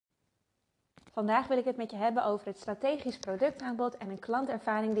Vandaag wil ik het met je hebben over het strategisch productaanbod en een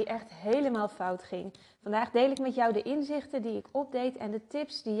klantervaring die echt helemaal fout ging. Vandaag deel ik met jou de inzichten die ik opdeed en de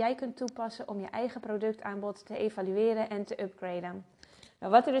tips die jij kunt toepassen om je eigen productaanbod te evalueren en te upgraden.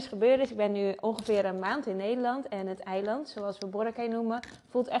 Nou, wat er dus gebeurd is, ik ben nu ongeveer een maand in Nederland en het eiland, zoals we Boracay noemen,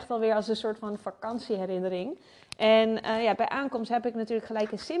 voelt echt alweer als een soort van vakantieherinnering. En bij aankomst heb ik natuurlijk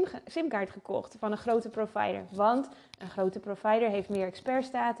gelijk een simkaart gekocht van een grote provider. Want een grote provider heeft meer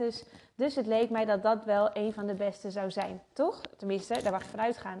expertstatus, dus het leek mij dat dat wel een van de beste zou zijn. Toch? Tenminste, daar mag je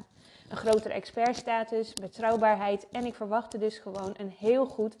vanuit gaan. Een grotere expertstatus, betrouwbaarheid en ik verwachtte dus gewoon een heel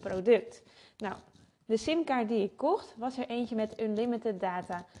goed product. Nou, de simkaart die ik kocht was er eentje met unlimited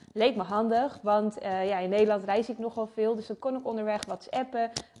data. Leek me handig, want in Nederland reis ik nogal veel. Dus dan kon ik onderweg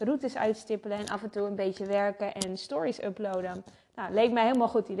WhatsAppen, routes uitstippelen en af en toe een beetje werken en stories uploaden. Nou, leek mij helemaal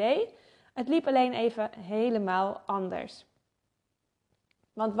een goed idee. Het liep alleen even helemaal anders.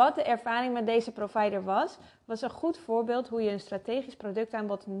 Want wat de ervaring met deze provider was een goed voorbeeld hoe je een strategisch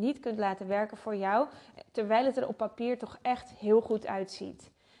productaanbod niet kunt laten werken voor jou, terwijl het er op papier toch echt heel goed uitziet.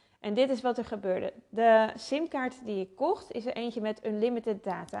 En dit is wat er gebeurde. De simkaart die ik kocht is er eentje met unlimited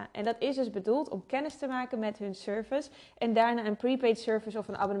data. En dat is dus bedoeld om kennis te maken met hun service en daarna een prepaid service of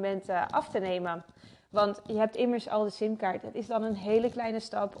een abonnement af te nemen. Want je hebt immers al de simkaart. Het is dan een hele kleine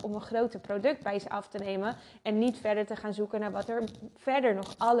stap om een groter product bij ze af te nemen en niet verder te gaan zoeken naar wat er verder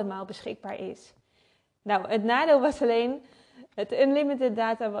nog allemaal beschikbaar is. Nou, het nadeel was alleen, het unlimited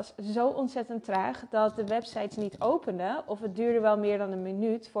data was zo ontzettend traag dat de websites niet openden of het duurde wel meer dan een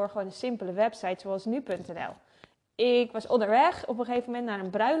minuut voor gewoon een simpele website zoals nu.nl. Ik was onderweg op een gegeven moment naar een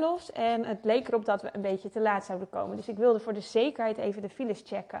bruiloft en het leek erop dat we een beetje te laat zouden komen. Dus ik wilde voor de zekerheid even de files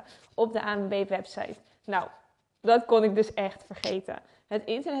checken op de ANWB-website. Nou, dat kon ik dus echt vergeten. Het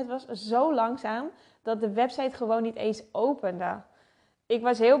internet was zo langzaam dat de website gewoon niet eens opende. Ik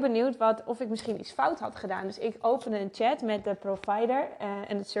was heel benieuwd of ik misschien iets fout had gedaan. Dus ik opende een chat met de provider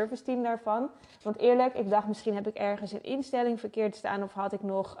en het service team daarvan. Want eerlijk, ik dacht misschien heb ik ergens een instelling verkeerd staan of had ik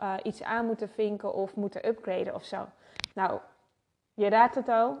nog iets aan moeten vinken of moeten upgraden of zo. Nou, je raadt het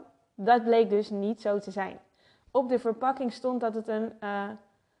al, dat bleek dus niet zo te zijn. Op de verpakking stond dat het een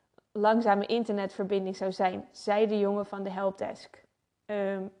langzame internetverbinding zou zijn, zei de jongen van de helpdesk.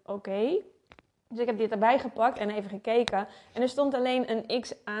 Oké. Dus ik heb dit erbij gepakt en even gekeken. En er stond alleen een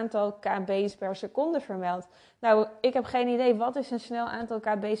x aantal kb's per seconde vermeld. Nou, ik heb geen idee wat is een snel aantal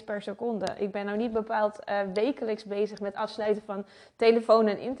kb's per seconde. Ik ben nou niet bepaald wekelijks bezig met afsluiten van telefoon-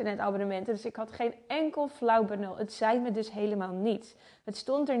 en internetabonnementen. Dus ik had geen enkel flauw benul. Het zei me dus helemaal niets. Het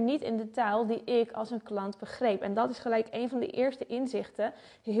stond er niet in de taal die ik als een klant begreep. En dat is gelijk een van de eerste inzichten.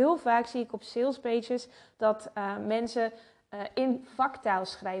 Heel vaak zie ik op salespages dat mensen in vaktaal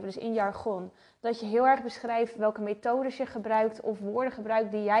schrijven, dus in jargon. Dat je heel erg beschrijft welke methodes je gebruikt of woorden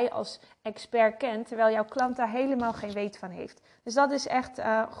gebruikt die jij als expert kent, terwijl jouw klant daar helemaal geen weet van heeft. Dus dat is echt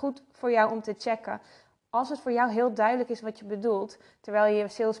goed voor jou om te checken. Als het voor jou heel duidelijk is wat je bedoelt, terwijl je je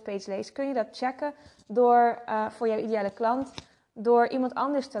salespage leest, kun je dat checken door voor jouw ideale klant door iemand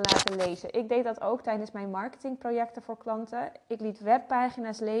anders te laten lezen. Ik deed dat ook tijdens mijn marketingprojecten voor klanten. Ik liet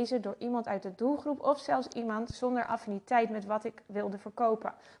webpagina's lezen door iemand uit de doelgroep of zelfs iemand zonder affiniteit met wat ik wilde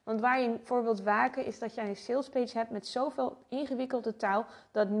verkopen. Want waar je voor wilt waken is dat jij een salespage hebt met zoveel ingewikkelde taal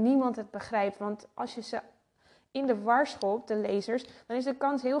dat niemand het begrijpt. Want als je ze in de war schopt, de lezers, dan is de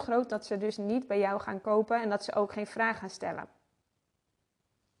kans heel groot dat ze dus niet bij jou gaan kopen en dat ze ook geen vraag gaan stellen.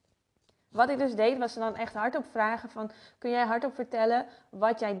 Wat ik dus deed, was dan echt hardop vragen van, kun jij hardop vertellen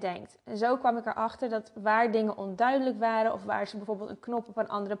wat jij denkt? En zo kwam ik erachter dat waar dingen onduidelijk waren of waar ze bijvoorbeeld een knop op een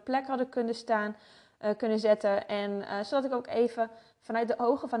andere plek hadden kunnen zetten. En zodat ik ook even vanuit de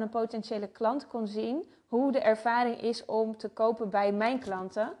ogen van een potentiële klant kon zien hoe de ervaring is om te kopen bij mijn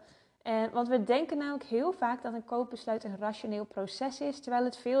klanten. Want we denken namelijk heel vaak dat een koopbesluit een rationeel proces is, terwijl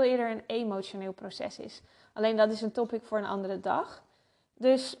het veel eerder een emotioneel proces is. Alleen dat is een topic voor een andere dag.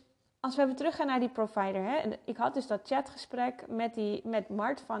 Dus als we even teruggaan naar die provider. En ik had dus dat chatgesprek met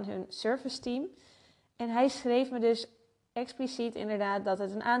Mart van hun service team. En hij schreef me dus expliciet inderdaad dat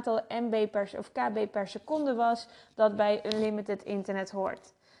het een aantal kb per seconde was dat bij unlimited internet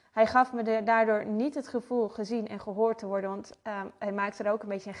hoort. Hij gaf me daardoor niet het gevoel gezien en gehoord te worden, want hij maakte er ook een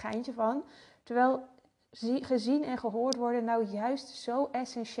beetje een geintje van. Terwijl gezien en gehoord worden nou juist zo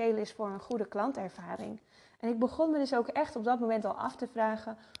essentieel is voor een goede klantervaring. En ik begon me dus ook echt op dat moment al af te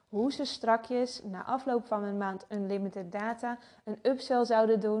vragen hoe ze strakjes na afloop van een maand unlimited data een upsell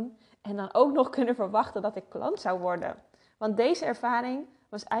zouden doen en dan ook nog kunnen verwachten dat ik klant zou worden. Want deze ervaring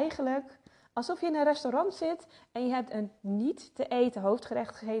was eigenlijk alsof je in een restaurant zit en je hebt een niet te eten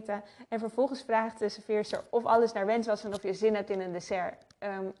hoofdgerecht gegeten en vervolgens vraagt de serveerster of alles naar wens was en of je zin hebt in een dessert.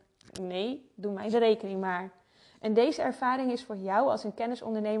 Nee, doe mij de rekening maar. En deze ervaring is voor jou als een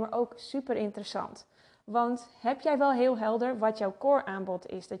kennisondernemer ook super interessant. Want heb jij wel heel helder wat jouw core aanbod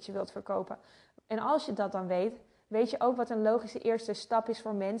is dat je wilt verkopen? En als je dat dan weet, weet je ook wat een logische eerste stap is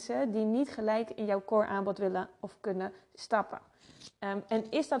voor mensen die niet gelijk in jouw core aanbod willen of kunnen stappen.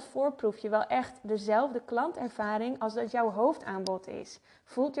 En is dat voorproefje wel echt dezelfde klantervaring als dat jouw hoofdaanbod is?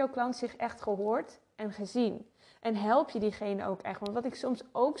 Voelt jouw klant zich echt gehoord en gezien? En help je diegene ook echt? Want wat ik soms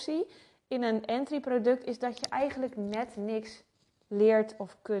ook zie in een entry product is dat je eigenlijk net niks leert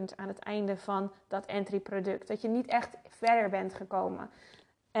of kunt aan het einde van dat entry product. Dat je niet echt verder bent gekomen.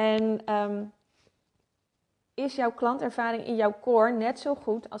 En is jouw klantervaring in jouw core net zo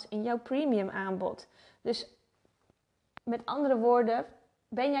goed als in jouw premium aanbod? Dus met andere woorden,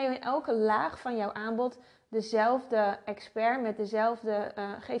 ben jij in elke laag van jouw aanbod dezelfde expert met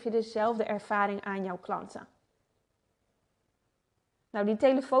geef je dezelfde ervaring aan jouw klanten? Nou, die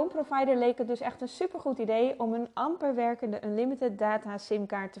telefoonprovider leek het dus echt een supergoed idee om een amper werkende unlimited data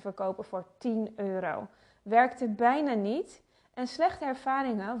simkaart te verkopen voor €10. Werkte bijna niet en slechte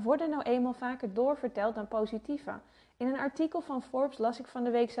ervaringen worden nou eenmaal vaker doorverteld dan positieve. In een artikel van Forbes las ik van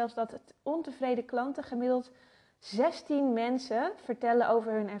de week zelfs dat het ontevreden klanten gemiddeld 16 mensen vertellen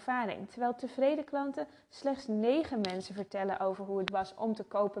over hun ervaring. Terwijl tevreden klanten slechts 9 mensen vertellen over hoe het was om te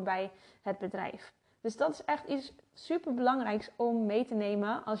kopen bij het bedrijf. Dus dat is echt iets superbelangrijks om mee te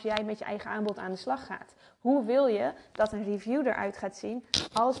nemen als jij met je eigen aanbod aan de slag gaat. Hoe wil je dat een review eruit gaat zien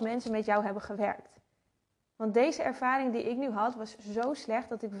als mensen met jou hebben gewerkt? Want deze ervaring die ik nu had was zo slecht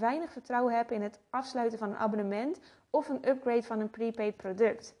dat ik weinig vertrouwen heb in het afsluiten van een abonnement of een upgrade van een prepaid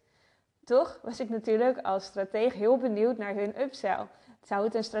product. Toch was ik natuurlijk als stratege heel benieuwd naar hun upsell. Zou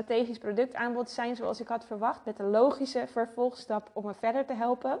het een strategisch productaanbod zijn zoals ik had verwacht met een logische vervolgstap om me verder te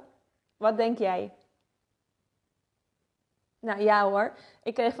helpen? Wat denk jij? Nou ja hoor,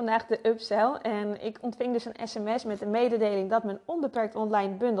 ik kreeg vandaag de upsell en ik ontving dus een sms met de mededeling dat mijn onbeperkt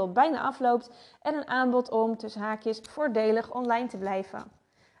online bundel bijna afloopt en een aanbod om, tussen haakjes, voordelig online te blijven.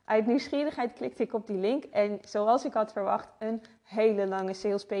 Uit nieuwsgierigheid klikte ik op die link en zoals ik had verwacht een hele lange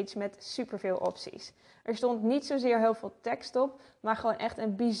salespage met superveel opties. Er stond niet zozeer heel veel tekst op, maar gewoon echt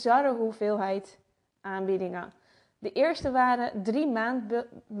een bizarre hoeveelheid aanbiedingen. De eerste waren 3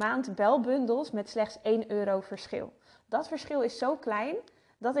 maand belbundels met slechts €1 verschil. Dat verschil is zo klein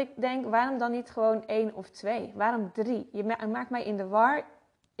dat ik denk, waarom dan niet gewoon 1 of 2? Waarom 3? Je maakt mij in de war.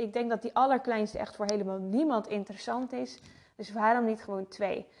 Ik denk dat die allerkleinste echt voor helemaal niemand interessant is. Dus waarom niet gewoon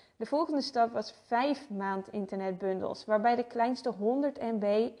 2? De volgende stap was 5 maand internetbundels, waarbij de kleinste 100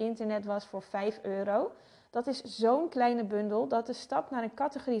 MB internet was voor €5. Dat is zo'n kleine bundel dat de stap naar een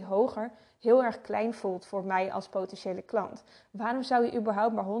categorie hoger heel erg klein voelt voor mij als potentiële klant. Waarom zou je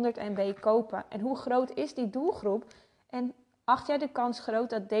überhaupt maar 100 MB kopen? En hoe groot is die doelgroep? En acht jij de kans groot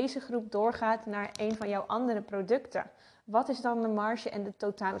dat deze groep doorgaat naar een van jouw andere producten? Wat is dan de marge en de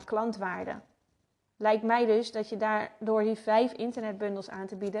totale klantwaarde? Lijkt mij dus dat je daar door die 5 internetbundels aan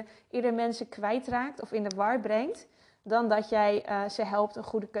te bieden eerder mensen kwijtraakt of in de war brengt, dan dat jij ze helpt een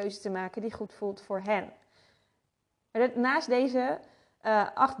goede keuze te maken die goed voelt voor hen. Naast deze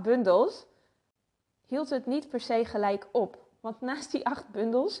 8 bundels hield het niet per se gelijk op. Want naast die 8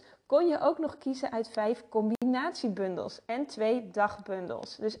 bundels kon je ook nog kiezen uit 5 combinatiebundels en 2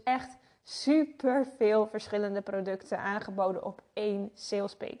 dagbundels. Dus echt super veel verschillende producten aangeboden op 1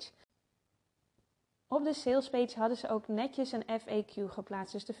 salespage. Op de salespage hadden ze ook netjes een FAQ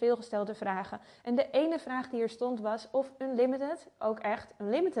geplaatst, dus de veelgestelde vragen. En de ene vraag die er stond was of Unlimited ook echt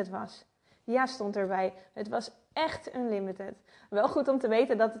Unlimited was. Ja, stond erbij. Het was echt Unlimited. Wel goed om te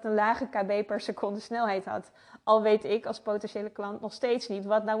weten dat het een lage kb per seconde snelheid had. Al weet ik als potentiële klant nog steeds niet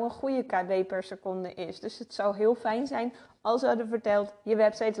wat nou een goede kb per seconde is. Dus het zou heel fijn zijn als ze hadden verteld, je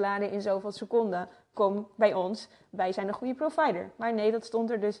website laden in zoveel seconden. Kom bij ons, wij zijn een goede provider. Maar nee, dat stond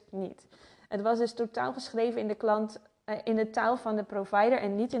er dus niet. Het was dus totaal geschreven in de taal van de provider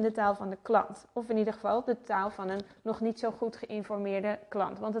en niet in de taal van de klant. Of in ieder geval de taal van een nog niet zo goed geïnformeerde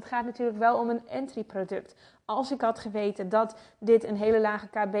klant. Want het gaat natuurlijk wel om een entry product. Als ik had geweten dat dit een hele lage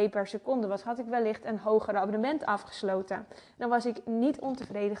kb per seconde was, had ik wellicht een hoger abonnement afgesloten. Dan was ik niet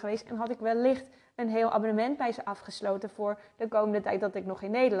ontevreden geweest en had ik wellicht een heel abonnement bij ze afgesloten voor de komende tijd dat ik nog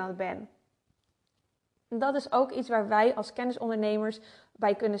in Nederland ben. Dat is ook iets waar wij als kennisondernemers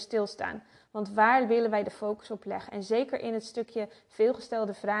bij kunnen stilstaan. Want waar willen wij de focus op leggen? En zeker in het stukje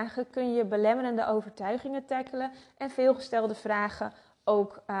veelgestelde vragen kun je belemmerende overtuigingen tackelen en veelgestelde vragen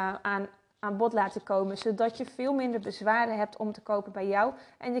ook aan bod laten komen. Zodat je veel minder bezwaren hebt om te kopen bij jou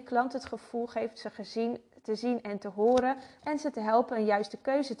en je klant het gevoel geeft ze te zien en te horen en ze te helpen een juiste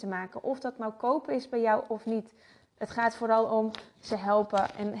keuze te maken. Of dat nou kopen is bij jou of niet. Het gaat vooral om ze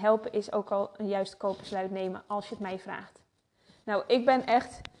helpen. En helpen is ook al een juist koopbesluit nemen als je het mij vraagt. Nou, ik ben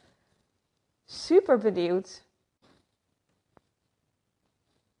echt super benieuwd.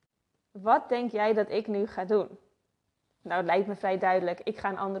 Wat denk jij dat ik nu ga doen? Nou, het lijkt me vrij duidelijk. Ik ga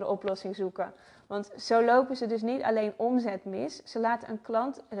een andere oplossing zoeken. Want zo lopen ze dus niet alleen omzet mis. Ze laten een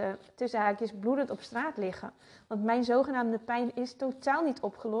klant tussen haakjes bloedend op straat liggen. Want mijn zogenaamde pijn is totaal niet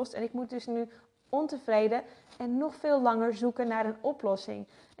opgelost. En ik moet dus nu ontevreden en nog veel langer zoeken naar een oplossing.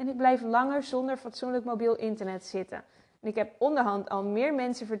 En ik blijf langer zonder fatsoenlijk mobiel internet zitten. En ik heb onderhand al meer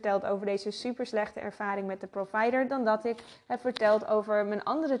mensen verteld over deze super slechte ervaring met de provider dan dat ik heb verteld over mijn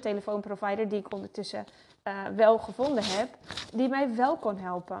andere telefoonprovider die ik ondertussen wel gevonden heb, die mij wel kon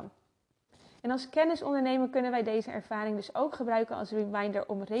helpen. En als kennisondernemer kunnen wij deze ervaring dus ook gebruiken als reminder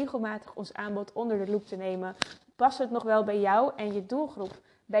om regelmatig ons aanbod onder de loep te nemen. Past het nog wel bij jou en je doelgroep?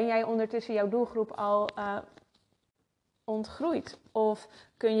 Ben jij ondertussen jouw doelgroep al ontgroeid? Of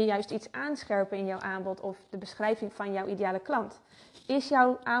kun je juist iets aanscherpen in jouw aanbod of de beschrijving van jouw ideale klant? Is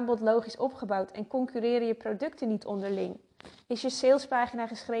jouw aanbod logisch opgebouwd en concurreren je producten niet onderling? Is je salespagina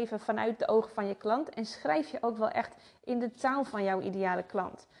geschreven vanuit de ogen van je klant en schrijf je ook wel echt in de taal van jouw ideale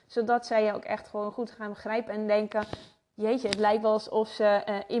klant? Zodat zij je ook echt gewoon goed gaan begrijpen en denken, jeetje, het lijkt wel alsof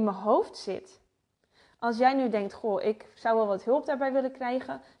ze in mijn hoofd zit. Als jij nu denkt, goh, ik zou wel wat hulp daarbij willen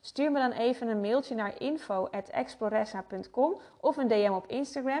krijgen, stuur me dan even een mailtje naar info@exploressa.com of een DM op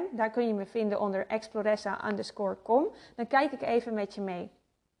Instagram. Daar kun je me vinden onder exploressa_com. Dan kijk ik even met je mee.